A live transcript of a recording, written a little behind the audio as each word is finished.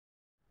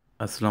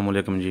अस्सलाम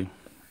वालेकुम जी।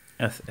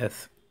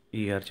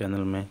 SSER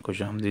channel में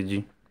खुश आमदीद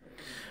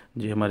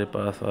जी। हमारे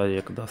पास आज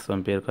एक 10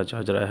 एम्पेयर का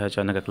चार्जर आया है,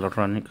 चाइना का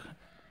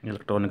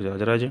इलेक्ट्रॉनिक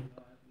चार्जर है जी।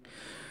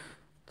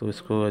 तो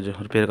इसको आज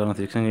रिपेयर करना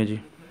सीखेंगे जी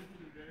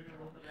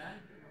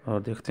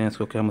और देखते हैं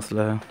इसको क्या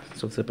मसला है।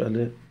 सबसे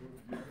पहले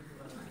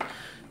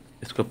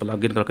इसको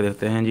प्लग इन करके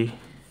देखते हैं जी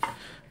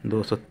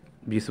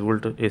 220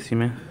 वोल्ट AC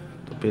में,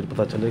 तो फिर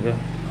पता चलेगा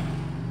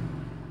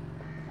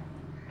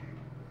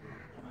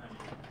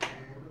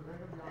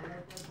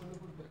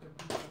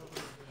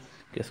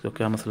कि इसको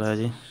क्या मसला है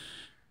जी।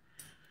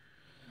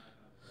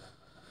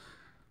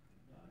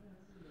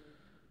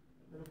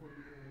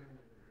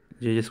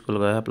 जिसको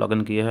लगाया है, प्लग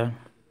इन किया है,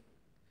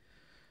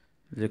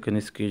 लेकिन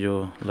इसकी जो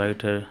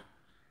लाइट है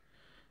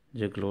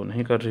ये ग्लो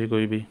नहीं कर रही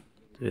कोई भी।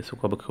 तो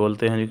इसको अब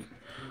खोलते हैं जी,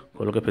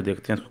 खोल के फिर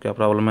देखते हैं इसको क्या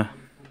प्रॉब्लम है।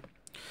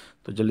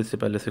 तो जल्दी से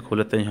पहले से खोल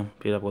लेते हैं हम,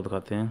 फिर आपको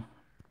दिखाते हैं।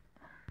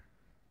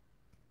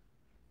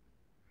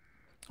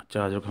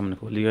 चार्जर को हमने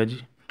खोल लिया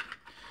जी,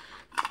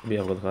 अभी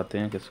आपको दिखाते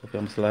हैं कि इसको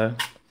क्या मसला है,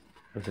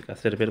 वैसे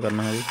कैसे रिपेयर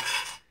करना है जी।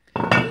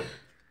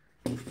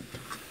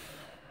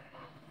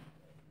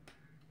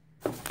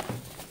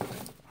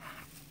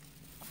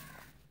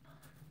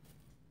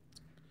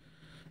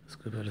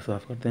 इसको पहले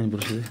साफ़ करते हैं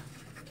ब्रश से।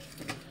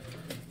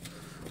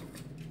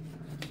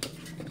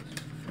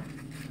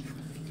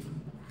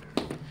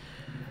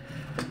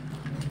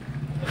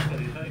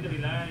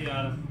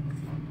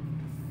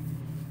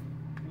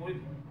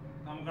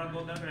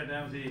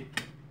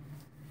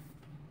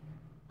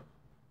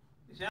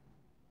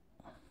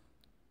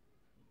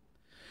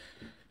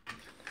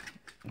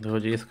 देखो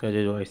जी, इसका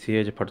जो IC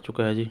है जो फट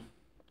चुका है जी।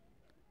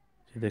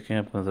 ये देखें,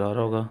 आपको नज़र आ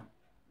रहा होगा,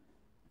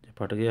 ये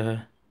फट गया है।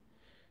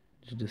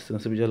 जो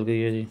डिस्टेंस भी जल गई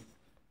है जी,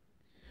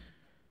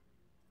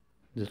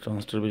 जो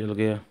ट्रांजिस्टर भी जल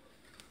गया,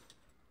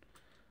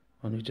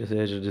 और नीचे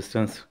से जो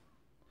डिस्टेंस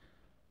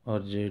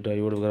और जो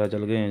डायोड वगैरह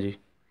जल गए हैं जी।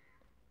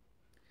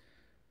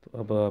 तो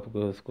अब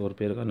आपको इसको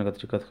रिपेयर करने का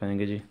तरीका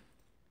सिखाएंगे जी,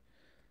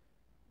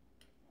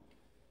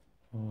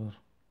 और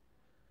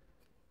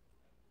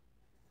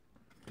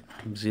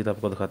मज़ीद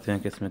आपको दिखाते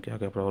हैं कि इसमें क्या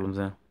क्या प्रॉब्लम्स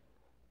हैं।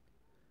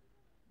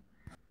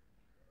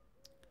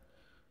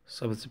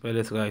 सबसे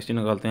पहले इसका IC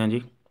निकालते हैं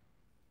जी।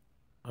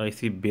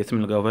 IC बेस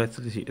में लगा हुआ है,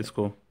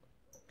 इसको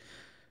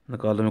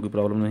निकालने में कोई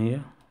प्रॉब्लम नहीं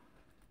है।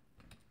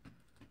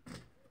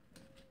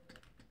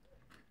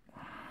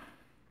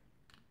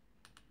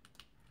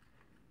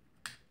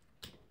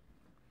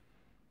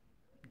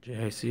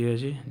 जो IC है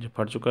जी जो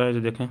फट चुका है,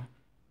 जो देखें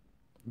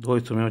 2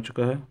 हिस्सों में हो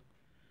चुका है।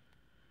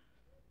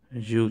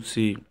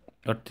 UC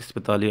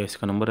 3845 IC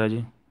का नंबर है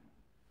जी।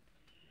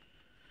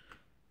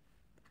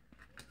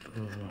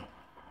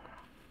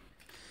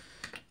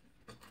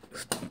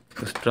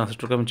 तो इस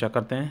ट्रांजिस्टर का हम चेक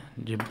करते हैं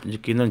जी,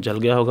 यकीनन जल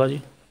गया होगा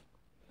जी,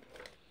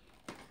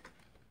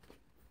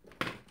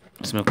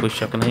 इसमें कोई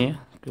शक नहीं है,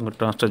 क्योंकि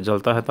ट्रांजिस्टर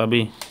जलता है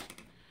तभी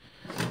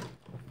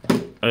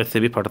ऐसे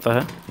भी फटता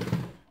है,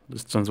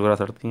 डिस्टेंस वगैरह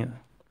सड़ती हैं,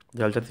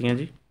 जल जाती हैं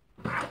जी।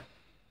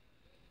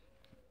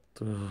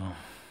 तो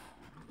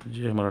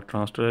ये हमारा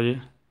ट्रांजिस्टर है जी।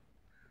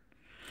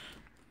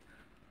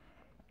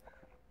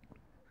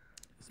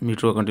 इस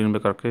मीटर को कंटिन्यू पे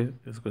करके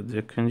इसको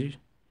देखें जी,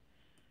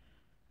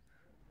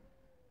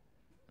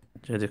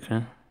 ये देखें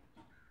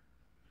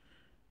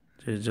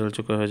ये जल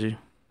चुका है जी,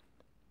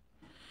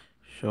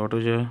 शॉर्ट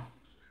हो जाए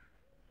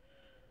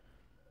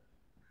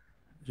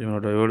जी। हमारा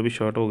डायोड भी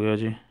शॉर्ट हो गया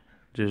जी,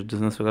 जो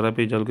डिस्टेंस वगैरह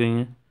भी जल गई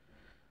हैं,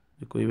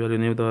 जो कोई वैल्यू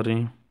नहीं बता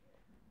रही।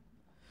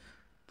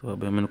 तो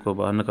अब हम इनको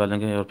बाहर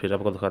निकालेंगे और फिर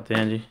आपको दिखाते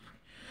हैं जी।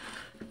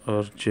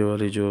 और ये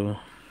वाली जो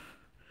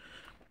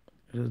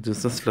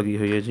रेजिस्टेंस लगी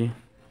हुई है जी,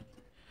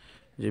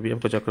 ये भी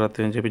आपको चेक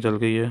कराते हैं, ये भी जल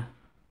गई है,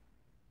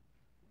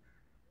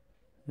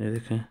 ये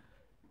देखें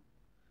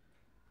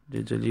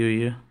ये जली हुई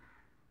है।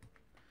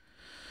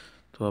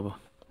 तो अब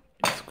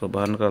इसको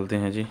बाहर निकालते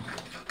हैं जी।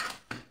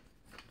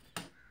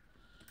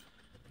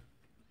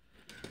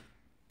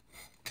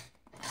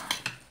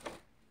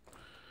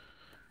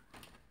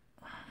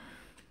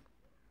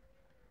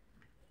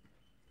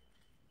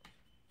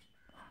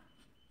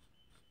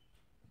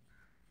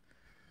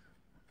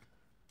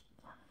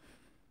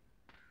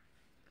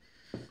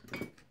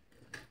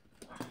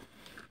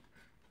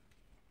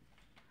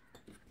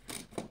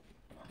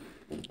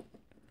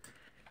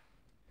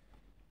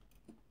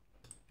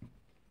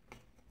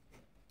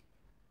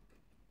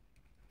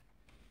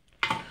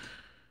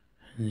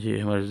 ये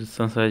हमारी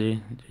रेजिस्टेंस है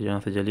जी, यहाँ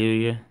से जली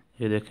हुई है,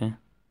 ये देखें।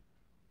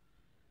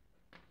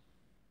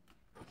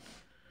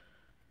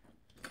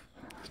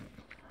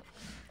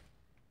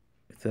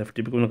 इस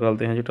FTP को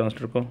निकालते हैं जी,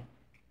 ट्रांजिस्टर को।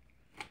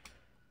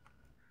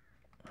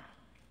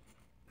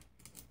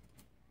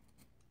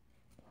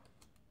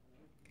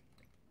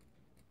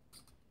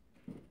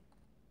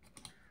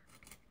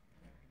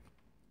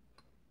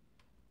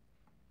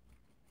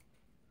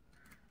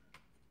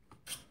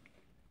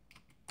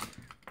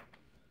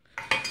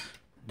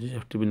 जी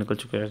FTP निकल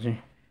चुका है जी,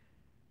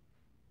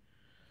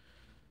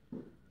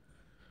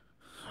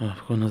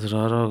 आपको नज़र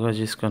आ रहा होगा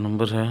जी, इसका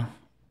नंबर है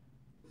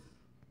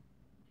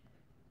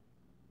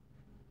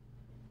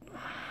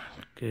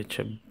के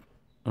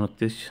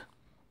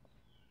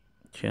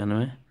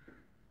 2996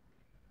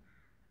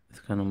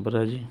 इसका नंबर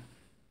है जी।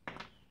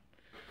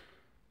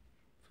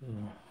 तो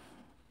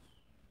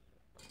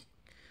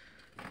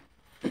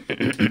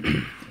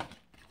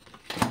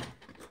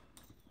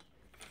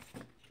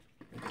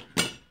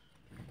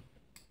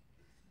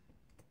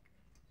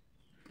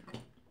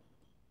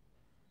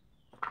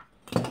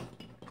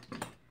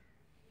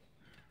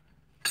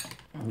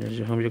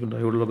यहाँ भी एक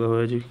डायोड लगा हुआ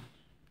है जी,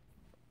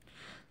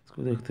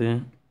 इसको देखते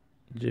हैं।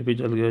 ये भी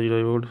जल गया जी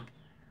डायोड,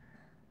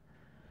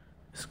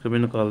 इसको भी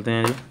निकालते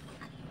हैं जी।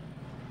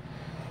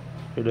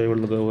 ये डायोड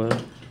लगा हुआ है,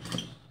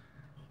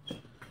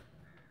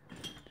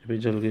 ये भी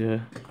जल गया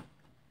है।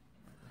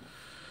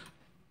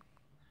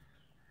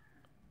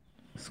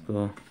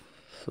 इसको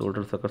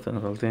सोल्डर सकर से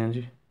निकालते हैं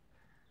जी।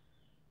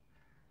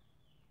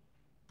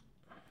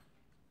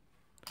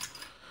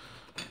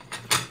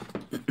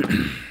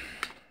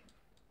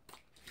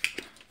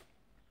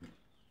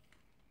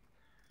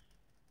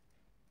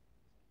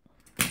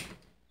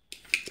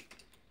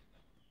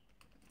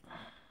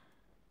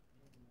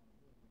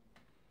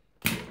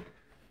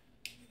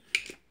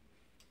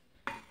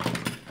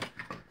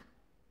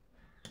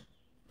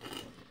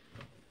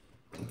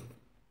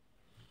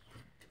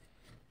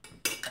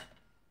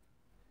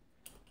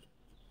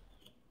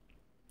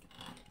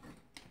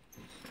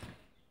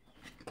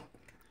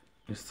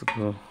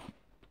 इसको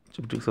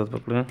चिपटी के साथ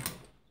पकड़ें,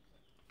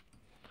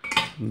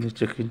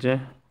 नीचे खींचे,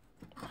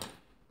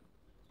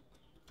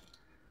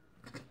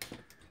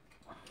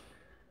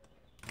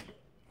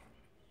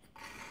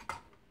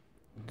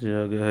 ये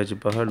आ गया है जी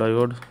बाहर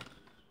डायोड।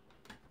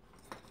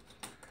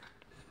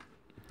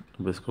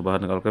 अब इसको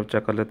बाहर निकाल कर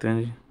चेक कर लेते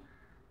हैं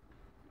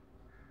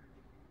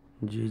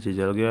जी। जी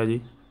जल गया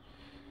जी,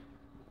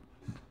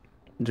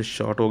 जो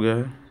शॉर्ट हो गया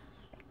है,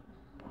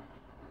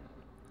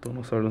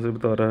 दोनों साइडों से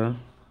बता रहा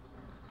है।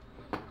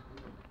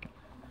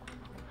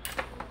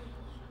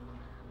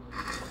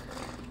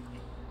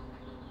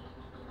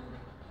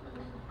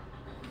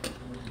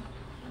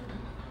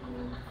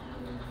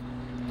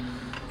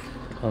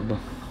 अब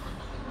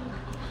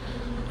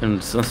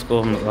इंडक्शन को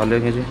हम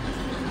निकालेंगे जी।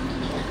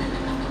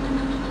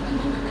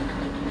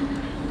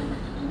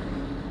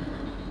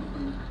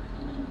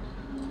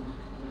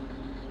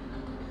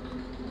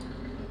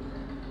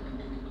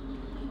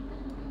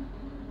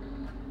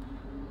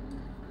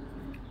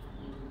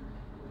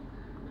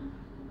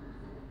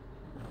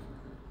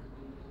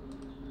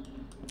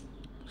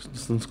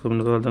 इसको भी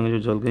निकाल देंगे जो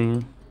जल गई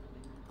हैं।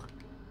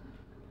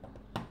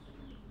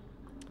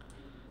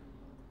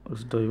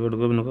 उस डायोड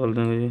को भी निकाल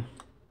देंगे जी।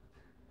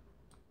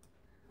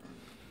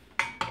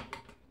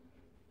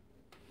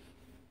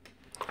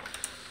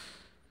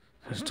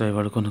 इस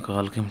डायोड को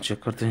निकाल के हम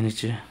चेक करते हैं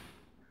नीचे।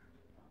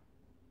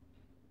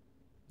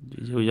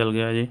 जी जो जल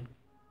गया जी,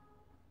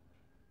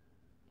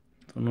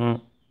 दोनों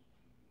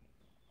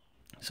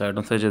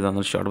साइडों से जो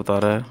जनरल शॉर्ट बता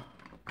रहा है।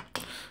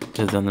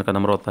 जिस जनरल का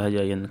नंबर होता है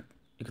JN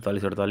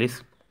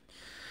 4148।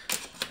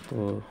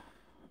 तो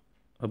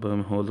अब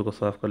हम होल को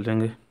साफ़ कर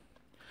लेंगे।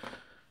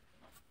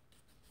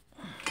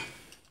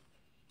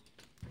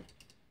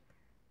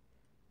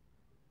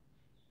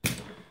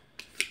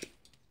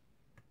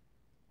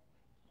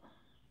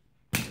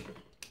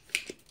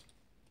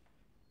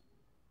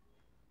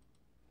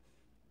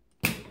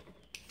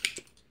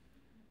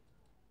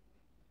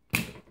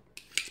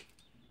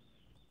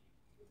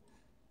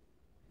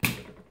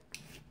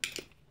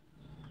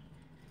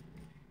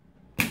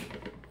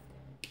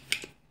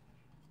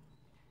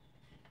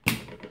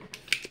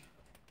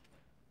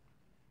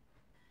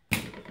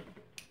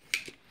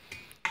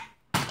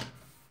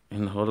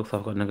 इन होल को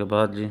साफ़ करने के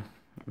बाद जी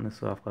हमने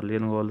साफ़ कर लिया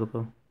इन होल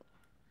को,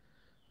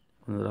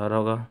 नज़र आ रहा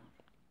होगा।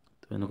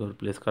 तो इनको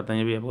रिप्लेस करते हैं,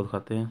 ये भी बहुत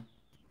खाते हैं।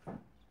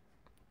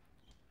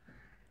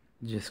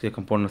 जिसके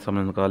कंपोनेंट्स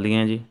हमने निकाल लिए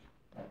हैं जी।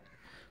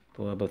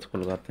 तो अब इसको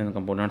लगाते हैं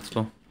कंपोनेंट्स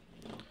को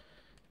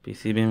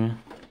PCB में।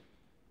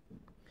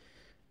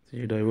 तो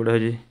ये डायोड है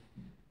जी,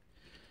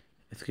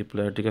 इसकी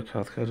पोलैरिटी का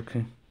खास ख्याल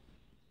रखें।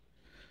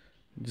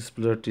 जिस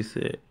पोलैरिटी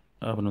से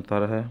आपने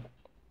उतारा है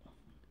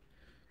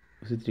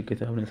उसी तरीके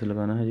से आपने इसे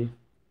लगाना है जी।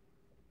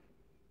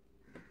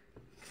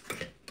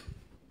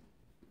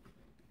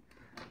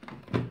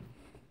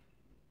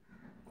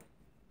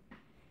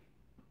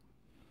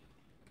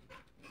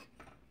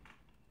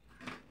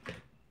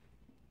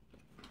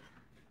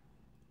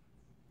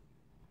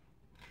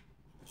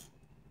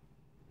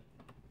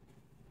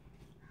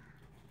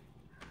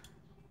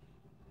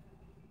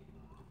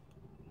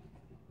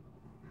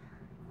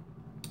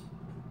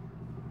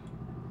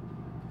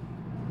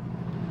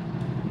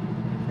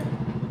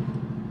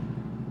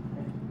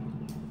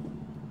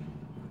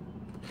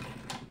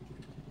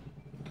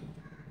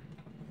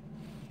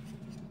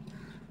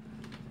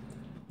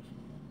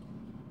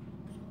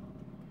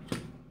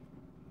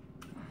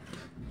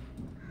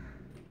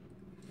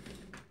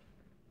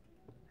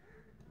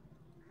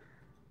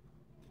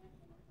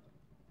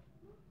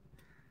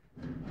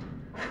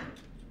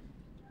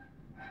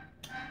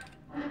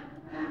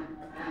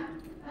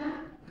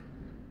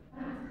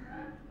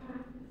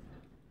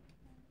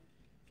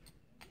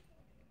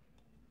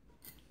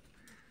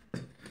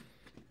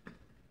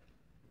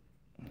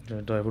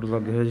 ड्राई फ्रूट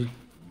लग गया है जी।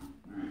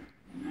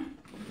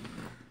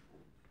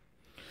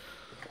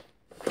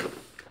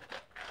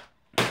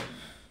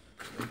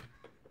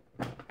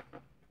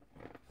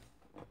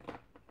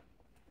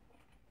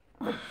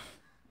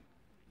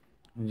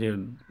 ये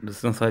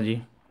डिस्टेंस है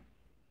जी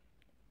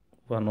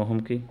 1 ओम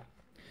की,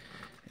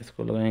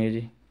 इसको लगाएंगे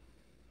जी।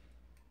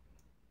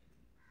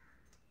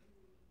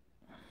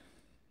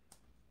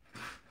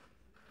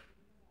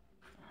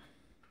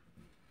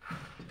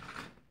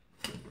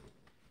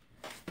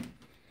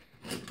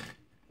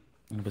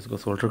 अब इसको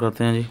सोल्डर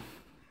करते हैं जी।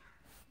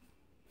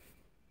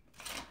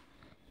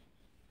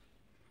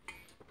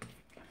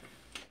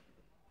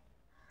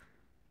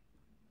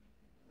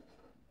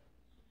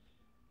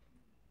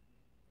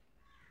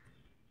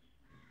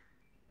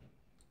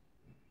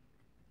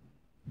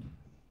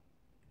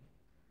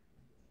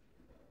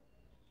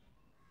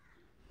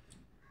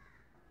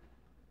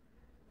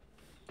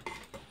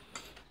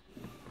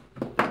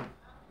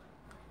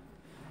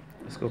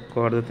 इसको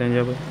काट देते हैं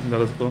जब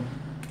कागज़ को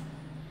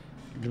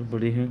जो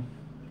बड़ी है।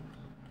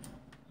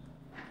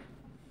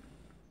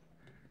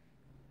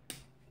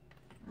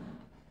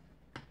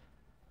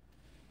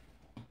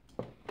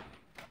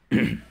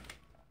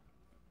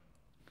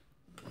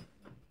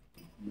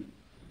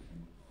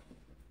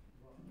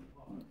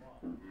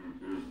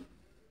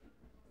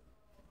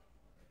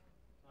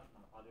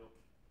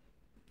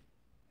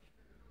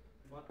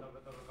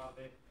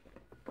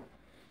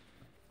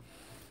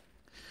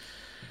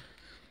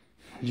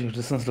 जी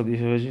डिस्टेंस लगी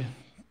है जी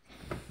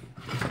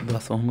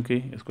 10 ओम की,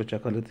 इसको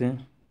चेक कर लेते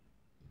हैं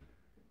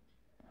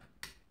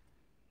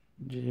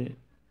जी।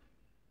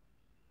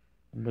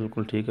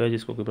 बिल्कुल ठीक है,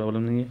 जिसको कोई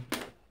प्रॉब्लम नहीं है।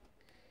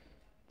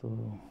 तो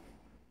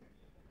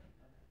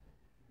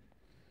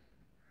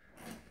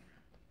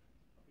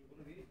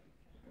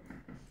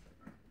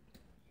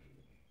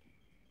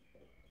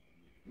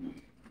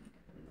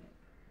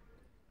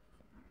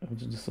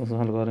डिस्टेंस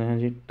यहाँ लगा रहे हैं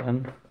जी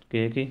 10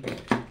 के की,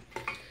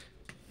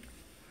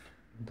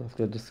 10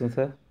 का डिस्टेंस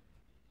है।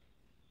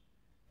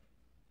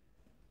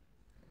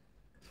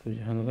 इसको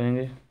यहाँ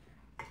लगाएंगे।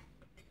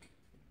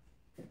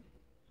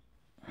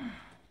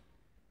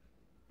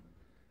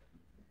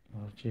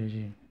 और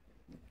जी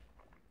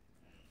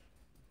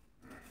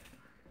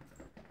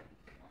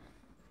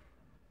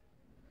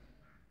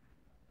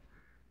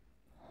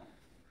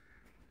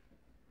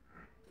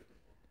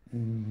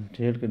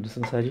डेढ़ के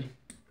डिस्टेंस है जी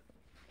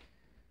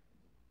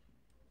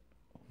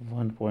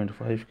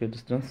 1.5 के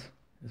डिस्टेंस,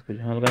 इसको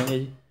यहाँ लगाएंगे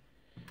जी।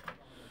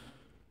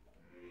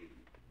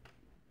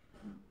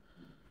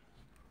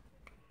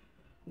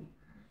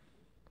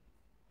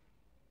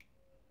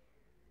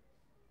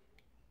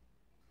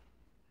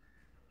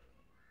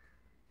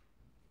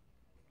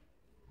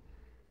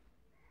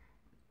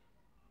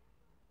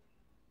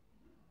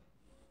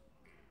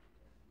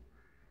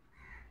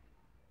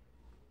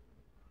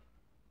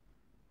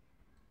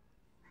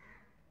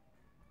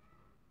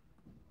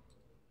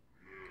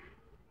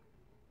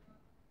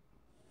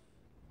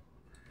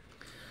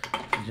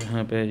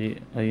 जहाँ पे जी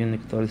IN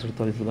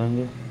 4148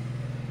 लगाएंगे।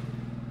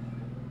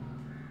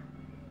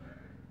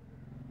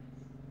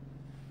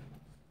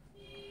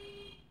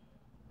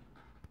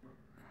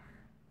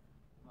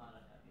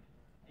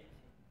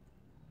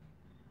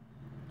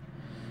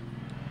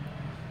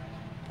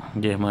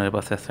 ये हमारे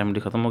पास असेंबली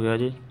ख़त्म हो गया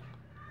जी,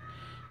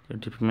 ये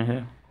डिप में है।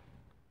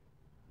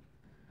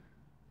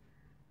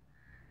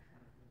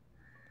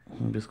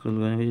 इसको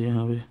लगाएंगे जी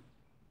यहाँ पे।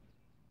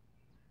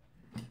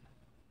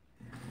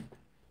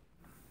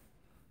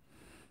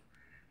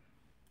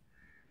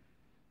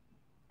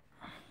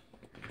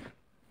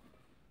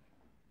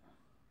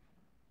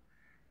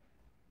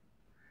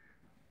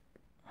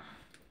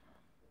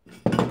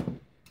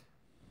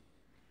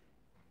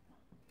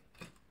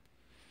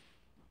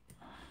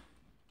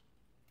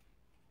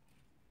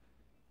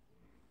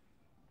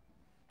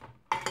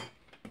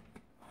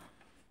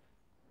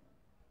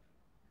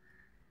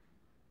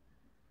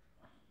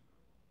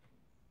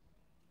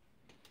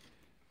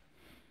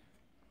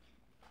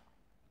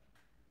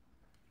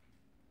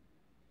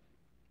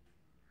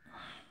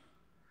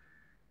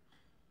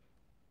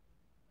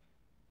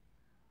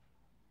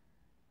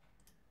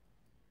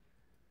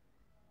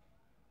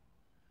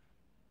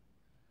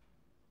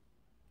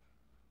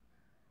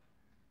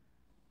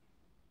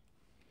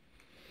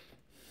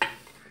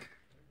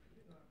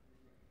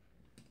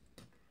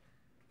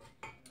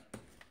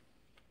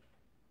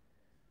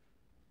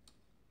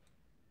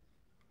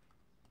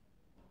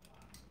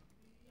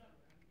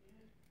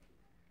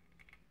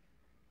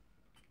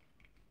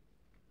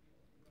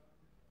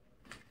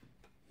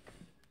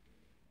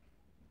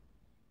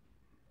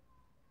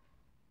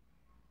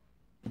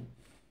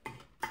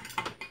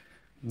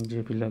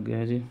 ये भी लग गया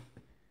है जी।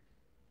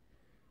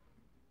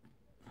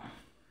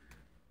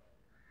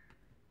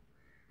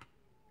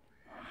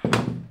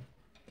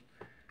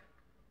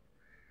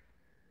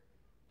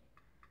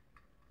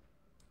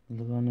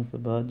 लगाने के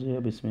बाद जो है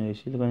अब इसमें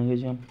ऐसे लगाएंगे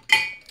जी हम,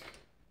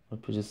 और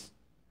फिर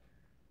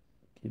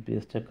इसकी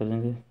बेस चेक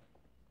करेंगे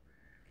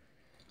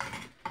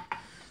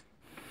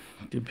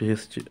कि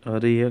बेस आ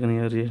रही है कि नहीं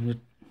आ रही है।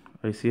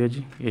 ऐसी है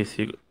जी,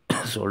 ऐसी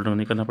सोल्डर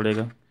नहीं करना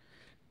पड़ेगा,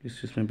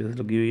 इस चीज़ में बेस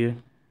लगी हुई है।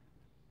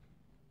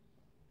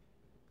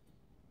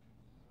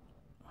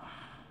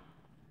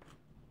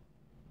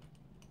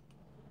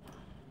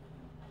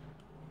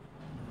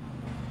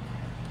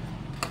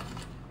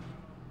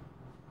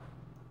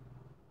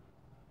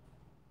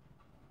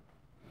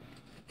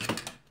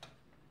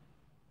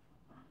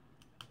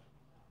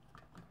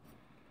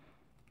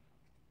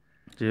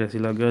 जी ऐसे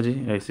लग गया जी।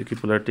 ऐसे की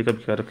पोलैरिटी का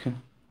भी ख्याल रखें,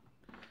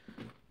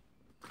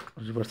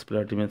 रिवर्स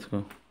पोलैरिटी में इसको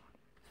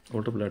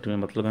ऑटो पोलैरिटी में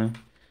मत लगाएं,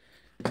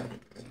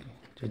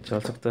 जो चल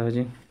सकता है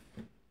जी।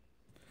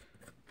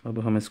 अब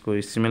हम इसको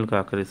इसी में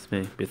लगा कर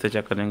इसमें पैसे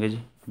चेक करेंगे जी,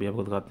 अभी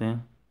आपको दिखाते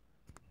हैं।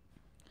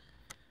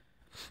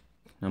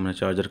 हमने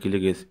चार्जर की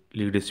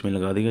लीड इसमें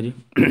लगा दिया जी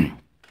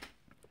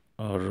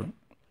और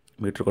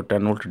मीटर को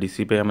 10 वोल्ट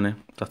डीसी पे हमने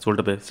 10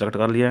 वोल्ट पे सेलेक्ट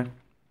कर लिया है।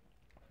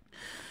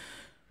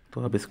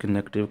 तो अब इसके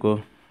नेगेटिव को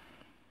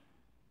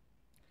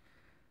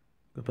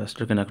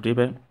कैपेसिटर के नेगेटिव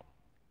है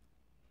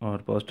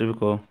और पॉजिटिव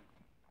को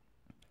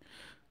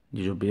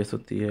ये जो बेस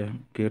होती है,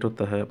 गेट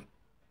होता है,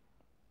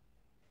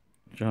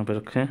 जहाँ पे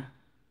रखें।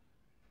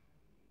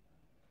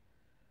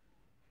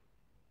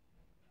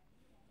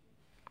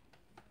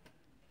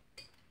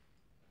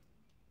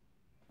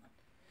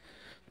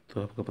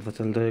 तो आपको पता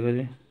चल जाएगा जी।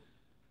 ये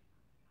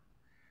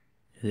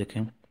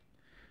देखें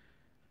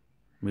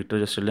मीटर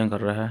जो स्टिलिंग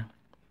कर रहा है,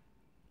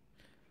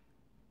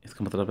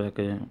 इसका मतलब है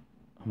कि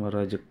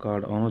हमारा जो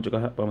कार्ड ऑन हो चुका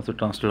है। अब हम इसे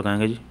ट्रांसफर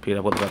लगाएंगे जी, फिर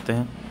आपको दिखाते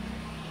हैं।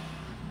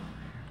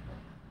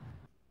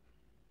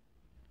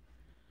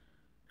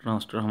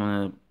 ट्रांसफर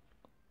हमने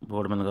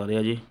बोर्ड में लगा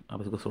दिया जी,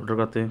 अब इसको सोल्डर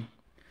करते हैं।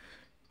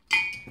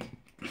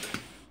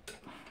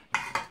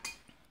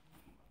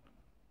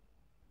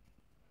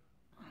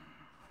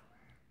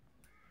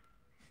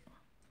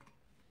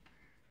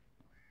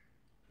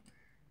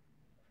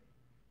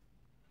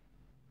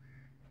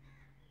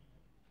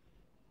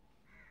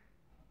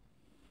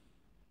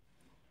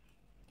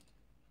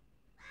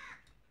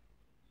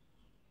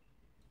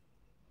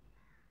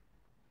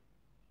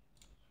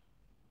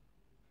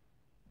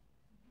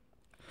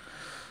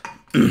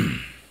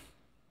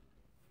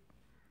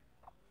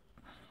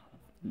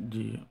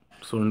 जी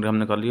सोल्डर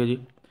हमने कर लिया जी।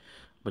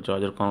 अब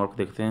चार्जर का वर्क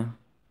देखते हैं।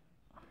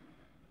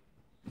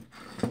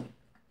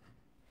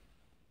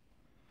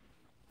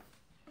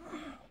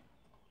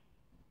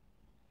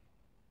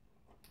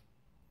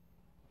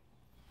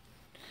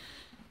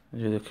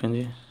 ये देखें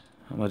जी,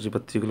 हमारी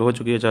बत्ती ग्लो हो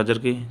चुकी है चार्जर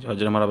की।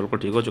 चार्जर हमारा बिल्कुल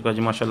ठीक हो चुका है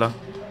जी माशाल्लाह।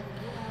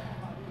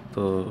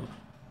 तो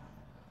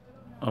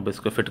अब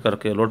इसको फिट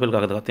करके लोड पे लगा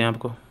के दिखाते हैं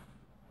आपको।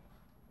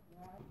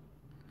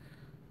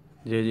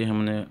 जी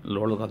हमने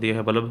लोड लगा दिया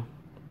है बल्ब,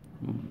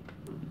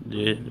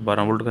 ये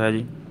 12 वोल्ट का है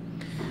जी,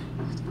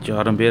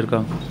 4 एम्पेयर का।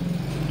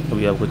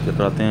 अभी आपको चेक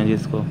कराते हैं जी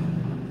इसको।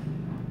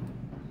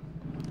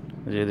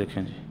 ये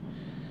देखें जी,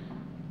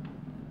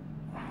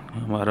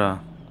 हमारा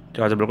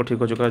चार्जर बिल्कुल ठीक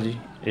हो चुका है जी,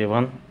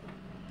 A1।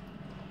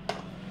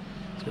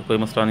 इसका कोई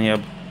मसला नहीं है।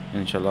 अब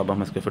इंशाल्लाह अब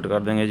हम इसको फिट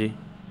कर देंगे जी,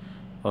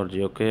 और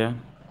जी ओके है।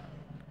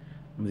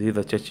 मज़ीद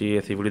अच्छी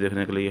ऐसी वीडियो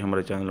देखने के लिए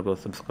हमारे चैनल को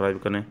सब्सक्राइब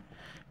करें।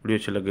 वीडियो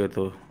अच्छी लगे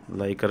तो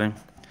लाइक करें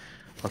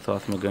और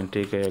साथ में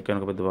घंटे के आइकन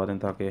को भी दबा दें,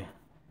 ताकि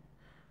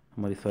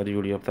हमारी सारी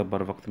वीडियो अब तक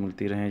बर वक्त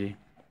मिलती रहें जी।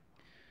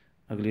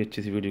 अगली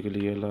अच्छी सी वीडियो के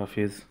लिए अल्लाह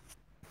हाफिज़।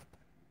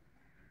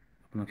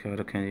 अपना ख्याल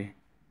रखें जी।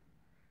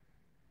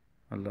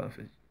 अल्लाह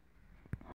हाफिज़।